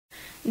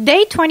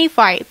Day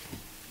 25.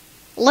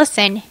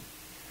 Listen.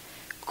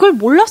 그걸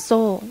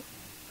몰랐어.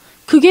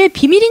 그게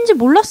비밀인지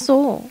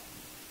몰랐어.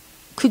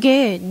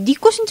 그게 네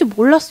것인지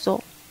몰랐어.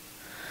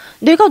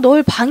 내가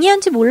널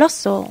방해한지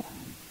몰랐어.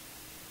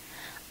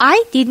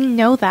 I didn't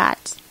know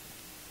that.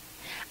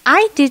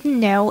 I didn't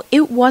know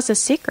it was a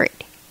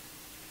secret.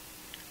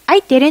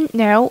 I didn't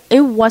know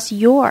it was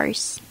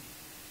yours.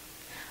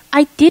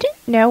 I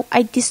didn't know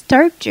I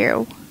disturbed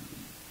you.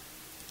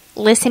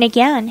 Listen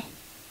again.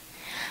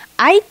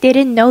 I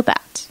didn't know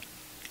that.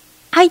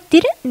 I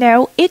didn't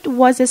know it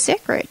was a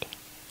secret.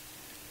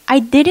 I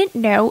didn't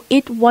know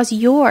it was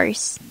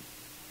yours.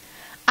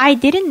 I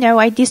didn't know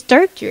I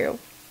disturbed you.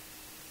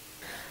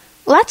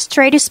 Let's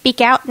try to speak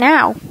out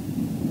now.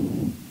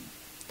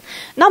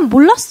 난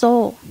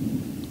몰랐어.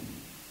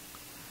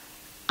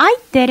 I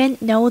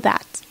didn't know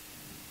that.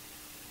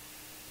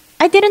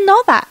 I didn't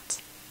know that.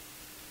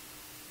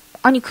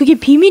 아니, 그게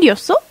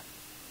비밀이었어?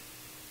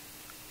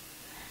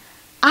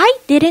 I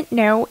didn't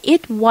know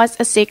it was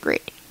a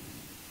secret.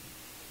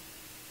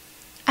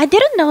 I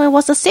didn't know it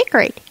was a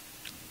secret.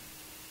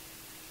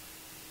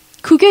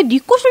 그게 네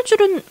것일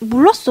줄은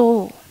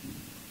몰랐어.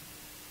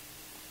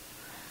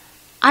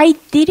 I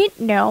didn't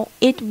know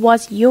it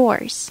was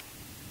yours.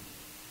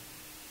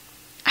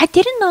 I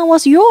didn't know it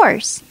was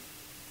yours.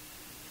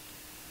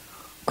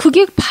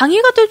 그게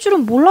방해가 될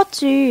줄은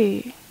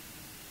몰랐지.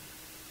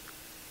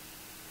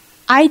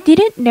 I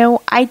didn't know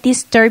I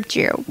disturbed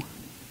you.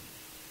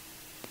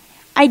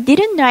 I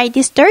didn't know I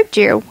disturbed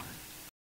you.